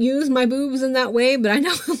I don't use my boobs in that way, but I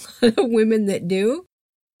know a lot of women that do.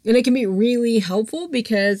 And it can be really helpful,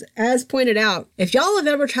 because as pointed out, if y'all have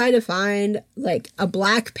ever tried to find like a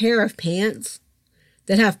black pair of pants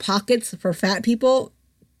that have pockets for fat people,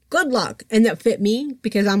 good luck. And that fit me,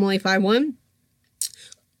 because I'm only 5'1".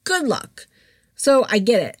 Good luck. So I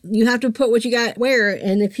get it. You have to put what you got where,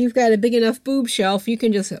 and if you've got a big enough boob shelf, you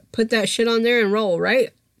can just put that shit on there and roll, right?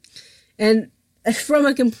 And from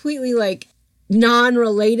a completely like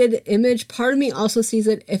non-related image, part of me also sees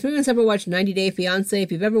it. If anyone's ever watched 90 Day Fiancé,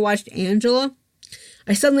 if you've ever watched Angela,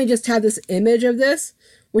 I suddenly just have this image of this,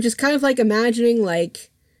 which is kind of like imagining like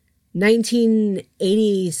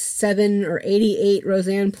 1987 or 88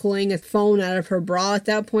 Roseanne pulling a phone out of her bra at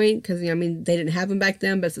that point, because I mean they didn't have them back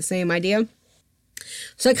then, but it's the same idea.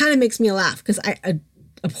 So it kind of makes me laugh, because I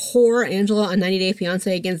abhor Angela on 90 Day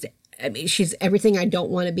Fiancé against, I mean, she's everything I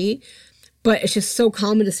don't want to be, but it's just so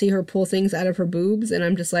common to see her pull things out of her boobs, and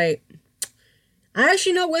I'm just like, I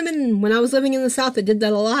actually know women when I was living in the South that did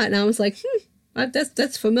that a lot, and I was like,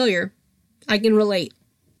 that's familiar. I can relate.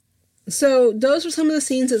 So those were some of the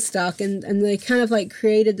scenes that stuck, and they kind of like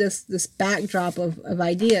created this backdrop of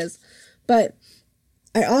ideas. But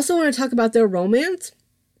I also want to talk about their romance,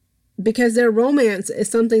 because their romance is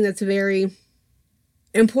something that's very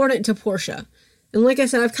important to Portia. And like I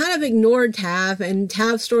said, I've kind of ignored Tav, and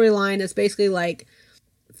Tav's storyline is basically like,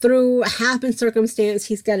 through happen circumstance,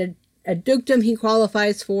 he's got a dukedom he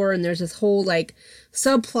qualifies for, and there's this whole like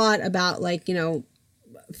subplot about like, you know,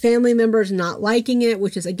 family members not liking it,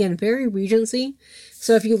 which is again very Regency.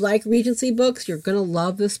 So if you like Regency books, you're gonna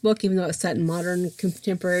love this book, even though it's set in modern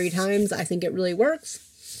contemporary times. I think it really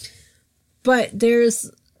works. But there's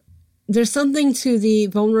something to the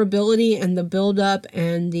vulnerability and the build-up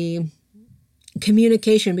and the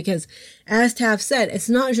communication, because as Tav said, it's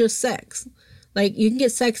not just sex. Like, you can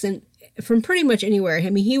get sex from pretty much anywhere. I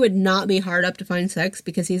mean, he would not be hard up to find sex,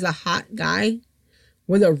 because he's a hot guy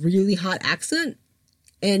with a really hot accent,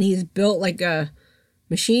 and he's built like a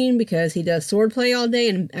machine, because he does sword play all day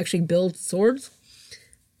and actually builds swords.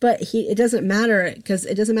 But it doesn't matter, because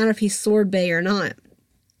it doesn't matter if he's sword bay or not.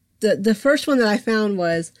 The first one that I found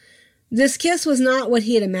was, this kiss was not what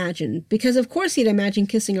he had imagined, because of course he'd imagined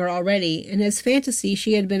kissing her already. In his fantasy,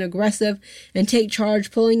 she had been aggressive and take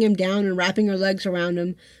charge, pulling him down and wrapping her legs around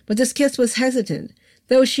him. But this kiss was hesitant.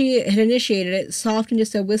 Though she had initiated it, soft and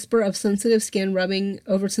just a whisper of sensitive skin rubbing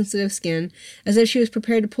over sensitive skin, as if she was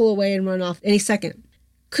prepared to pull away and run off any second.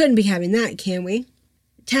 Couldn't be having that, can we?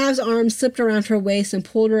 Tav's arm slipped around her waist and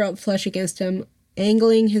pulled her up flush against him,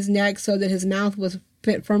 angling his neck so that his mouth was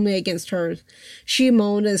fit firmly against hers. She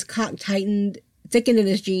moaned as cock thickened in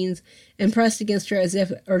his jeans and pressed against her as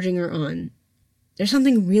if urging her on. There's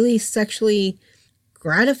something really sexually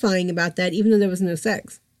gratifying about that, even though there was no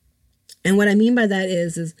sex. And what I mean by that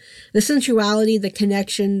is the sensuality, the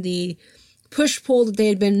connection, the push-pull that they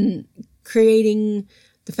had been creating,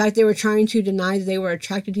 the fact they were trying to deny that they were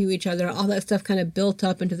attracted to each other, all that stuff kind of built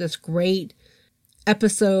up into this great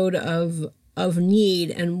episode of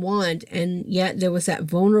need and want, and yet there was that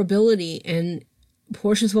vulnerability, and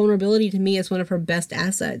Portia's vulnerability to me is one of her best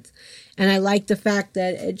assets. And I like the fact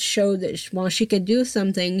that it showed that while she could do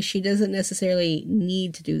some things, she doesn't necessarily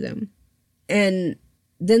need to do them. And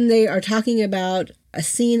then they are talking about a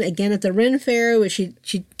scene again at the Ren Fair where he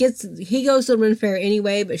goes to the Ren Fair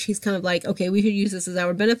anyway, but she's kind of like, okay, we should use this as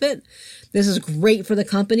our benefit. This is great for the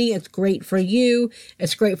company. It's great for you.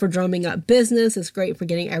 It's great for drumming up business. It's great for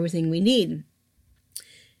getting everything we need.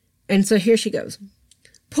 And so here she goes.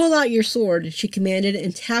 Pull out your sword, she commanded,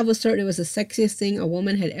 and Tav was certain it was the sexiest thing a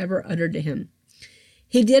woman had ever uttered to him.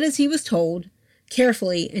 He did as he was told,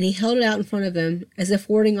 carefully, and he held it out in front of him as if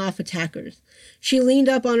warding off attackers. She leaned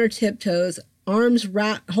up on her tiptoes, arms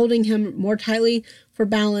holding him more tightly for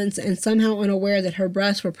balance, and somehow unaware that her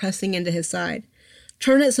breasts were pressing into his side.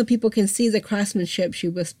 Turn it so people can see the craftsmanship, she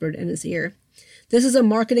whispered in his ear. This is a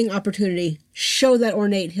marketing opportunity. Show that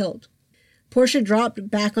ornate hilt. Portia dropped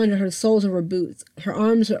back onto the soles of her boots, her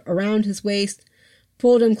arms around his waist,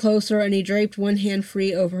 pulled him closer, and he draped one hand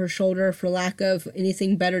free over her shoulder for lack of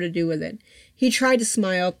anything better to do with it. He tried to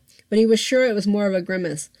smile, but he was sure it was more of a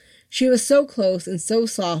grimace. She was so close and so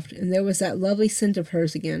soft, and there was that lovely scent of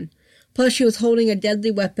hers again. Plus, she was holding a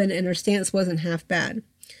deadly weapon, and her stance wasn't half bad.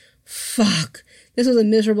 Fuck! This was a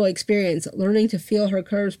miserable experience, learning to feel her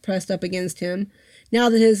curves pressed up against him, now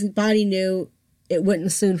that his body knew it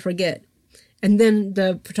wouldn't soon forget. And then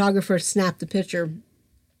the photographer snapped the picture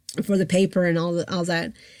for the paper and all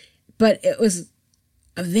that. But it was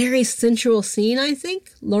a very sensual scene, I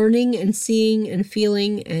think. Learning and seeing and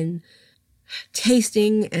feeling and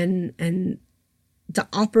tasting and the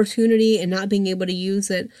opportunity and not being able to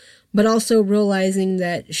use it. But also realizing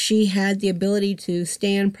that she had the ability to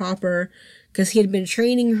stand proper because he had been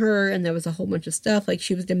training her and there was a whole bunch of stuff. Like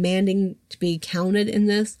she was demanding to be counted in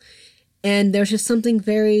this. And there's just something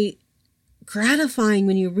very gratifying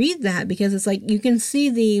when you read that, because it's like you can see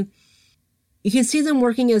them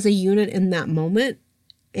working as a unit in that moment,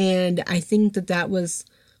 and I think that was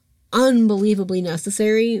unbelievably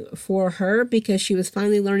necessary for her, because she was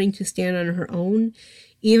finally learning to stand on her own.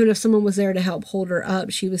 Even if someone was there to help hold her up,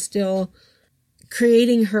 she was still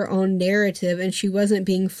creating her own narrative, and she wasn't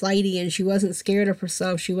being flighty, and she wasn't scared of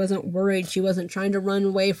herself, she wasn't worried, she wasn't trying to run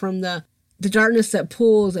away from the darkness that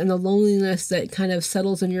pulls and the loneliness that kind of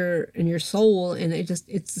settles in your soul. And it's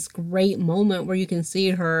this great moment where you can see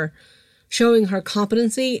her showing her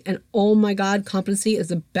competency. And oh my God, competency is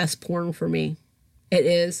the best porn for me. It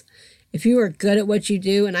is. If you are good at what you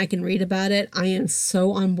do and I can read about it, I am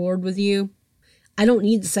so on board with you. I don't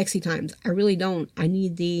need the sexy times. I really don't. I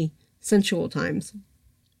need the sensual times.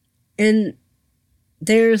 And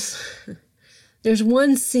there's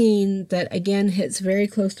one scene that, again, hits very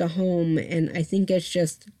close to home, and I think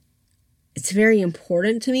it's very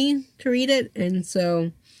important to me to read it, and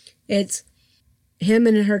so it's him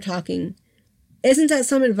and her talking. Isn't that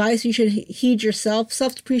some advice you should heed yourself?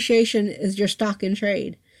 Self-depreciation is your stock in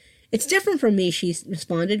trade. It's different from me, she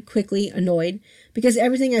responded, quickly, annoyed, because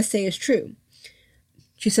everything I say is true.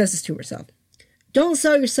 She says this to herself. Don't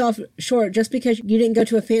sell yourself short just because you didn't go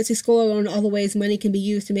to a fancy school and learn all the ways money can be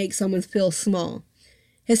used to make someone feel small.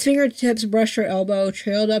 His fingertips brushed her elbow,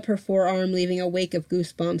 trailed up her forearm, leaving a wake of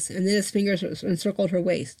goosebumps, and then his fingers encircled her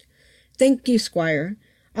waist. Thank you, Squire.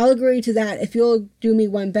 I'll agree to that if you'll do me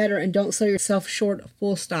one better and don't sell yourself short,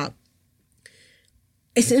 full stop.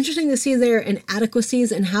 It's interesting to see their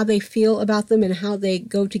inadequacies and how they feel about them and how they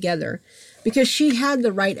go together. Because she had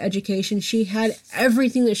the right education, she had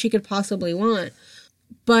everything that she could possibly want,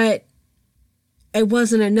 but it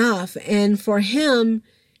wasn't enough. And for him,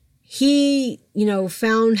 he,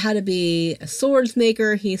 found how to be a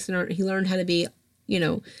swordsmaker. He learned how to be,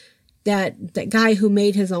 that guy who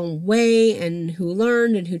made his own way and who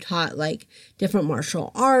learned and who taught like different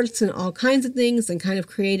martial arts and all kinds of things, and kind of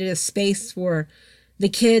created a space for the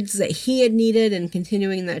kids that he had needed and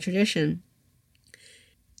continuing that tradition.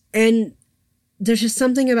 And there's just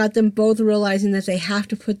something about them both realizing that they have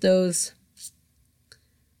to put those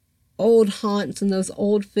old haunts and those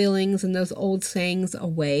old feelings and those old sayings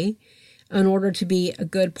away in order to be a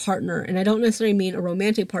good partner. And I don't necessarily mean a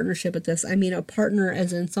romantic partnership with this. I mean a partner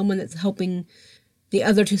as in someone that's helping the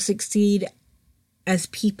other to succeed as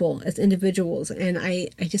people, as individuals. And I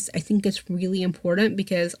think it's really important,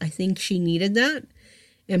 because I think she needed that.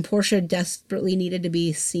 And Portia desperately needed to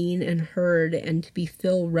be seen and heard and to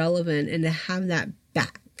feel relevant and to have that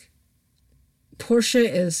back. Portia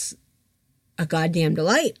is a goddamn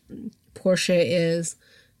delight. Portia is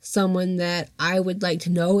someone that I would like to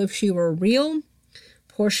know if she were real.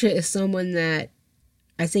 Portia is someone that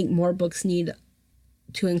I think more books need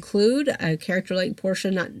to include. A character like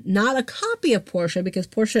Portia, not a copy of Portia, because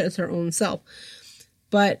Portia is her own self,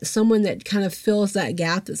 but someone that kind of fills that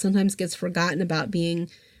gap that sometimes gets forgotten about. Being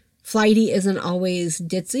flighty isn't always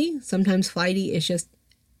ditzy. Sometimes flighty is just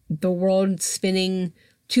the world spinning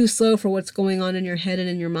too slow for what's going on in your head and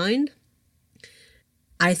in your mind.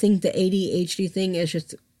 I think the ADHD thing is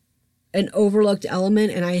just an overlooked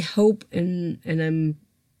element, and I hope and I'm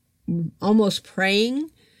almost praying,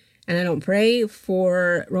 and I don't pray,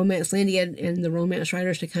 for Romancelandia and the romance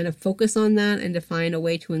writers to kind of focus on that and to find a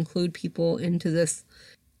way to include people into this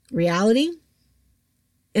reality.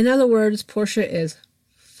 In other words, Portia is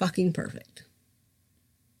fucking perfect.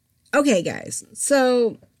 Okay, guys,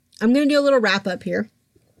 so I'm going to do a little wrap up here.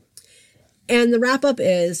 And the wrap up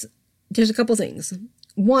is, there's a couple things.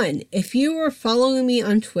 One, if you were following me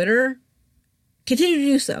on Twitter, continue to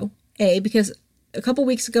do so. Because a couple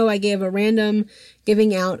weeks ago I gave a random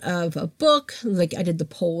giving out of a book. Like, I did the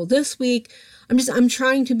poll this week. I'm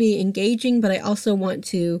trying to be engaging, but I also want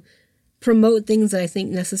to promote things that I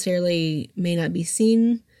think necessarily may not be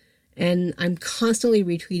seen. And I'm constantly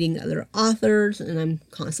retweeting other authors, and I'm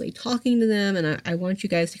constantly talking to them, and I want you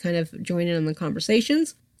guys to kind of join in on the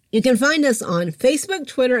conversations. You can find us on Facebook,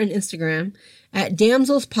 Twitter, and Instagram at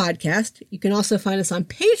Damsels Podcast. You can also find us on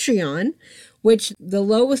Patreon, which the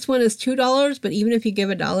lowest one is $2, but even if you give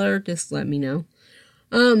 $1, just let me know.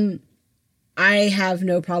 I have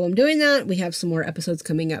no problem doing that. We have some more episodes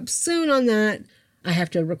coming up soon on that. I have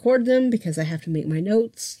to record them because I have to make my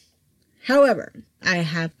notes. However, I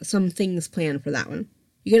have some things planned for that one.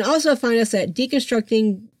 You can also find us at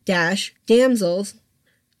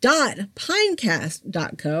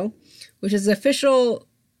deconstructing-damsels.pinecast.co, which is the official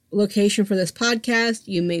location for this podcast.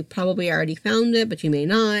 You may probably already found it, but you may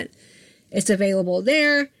not. It's available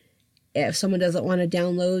there. If someone doesn't want to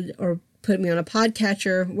download or put me on a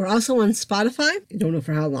podcatcher, we're also on Spotify. I don't know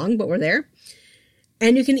for how long, but we're there.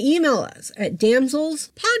 And you can email us at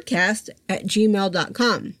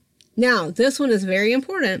damselspodcast@gmail.com. Now, this one is very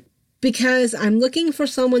important because I'm looking for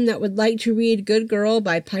someone that would like to read Good Girl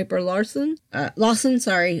by Piper Lawson,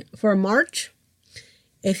 for March.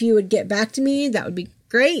 If you would get back to me, that would be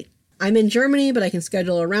great. I'm in Germany, but I can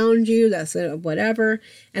schedule around you. That's whatever.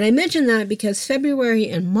 And I mention that because February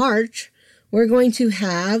and March, we're going to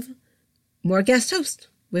have more guest hosts.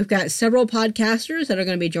 We've got several podcasters that are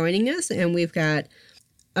going to be joining us, and we've got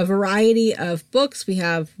a variety of books. We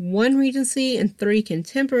have 1 Regency and 3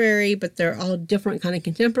 contemporary, but they're all different kind of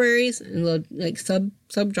contemporaries and little, like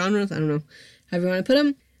sub-genres. I don't know how you want to put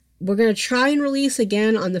them. We're going to try and release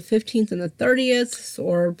again on the 15th and the 30th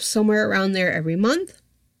or somewhere around there every month.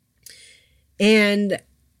 And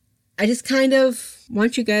I just kind of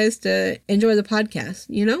want you guys to enjoy the podcast,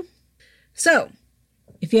 you know? So,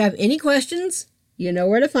 if you have any questions, you know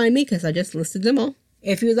where to find me because I just listed them all.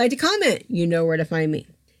 If you would like to comment, you know where to find me.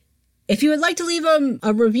 If you would like to leave a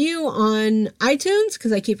review on iTunes,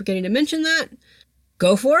 because I keep forgetting to mention that,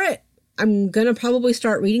 go for it. I'm going to probably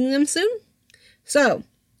start reading them soon. So,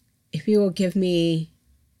 if you will give me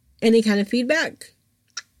any kind of feedback,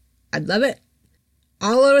 I'd love it.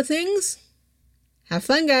 All other things, have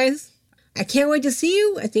fun, guys. I can't wait to see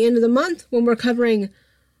you at the end of the month when we're covering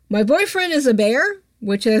My Boyfriend is a Bear,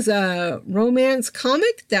 which is a romance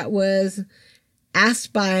comic that was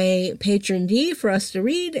asked by Patron D for us to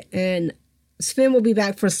read, and Sven will be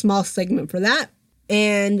back for a small segment for that.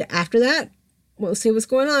 And after that, we'll see what's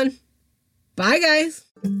going on. Bye, guys.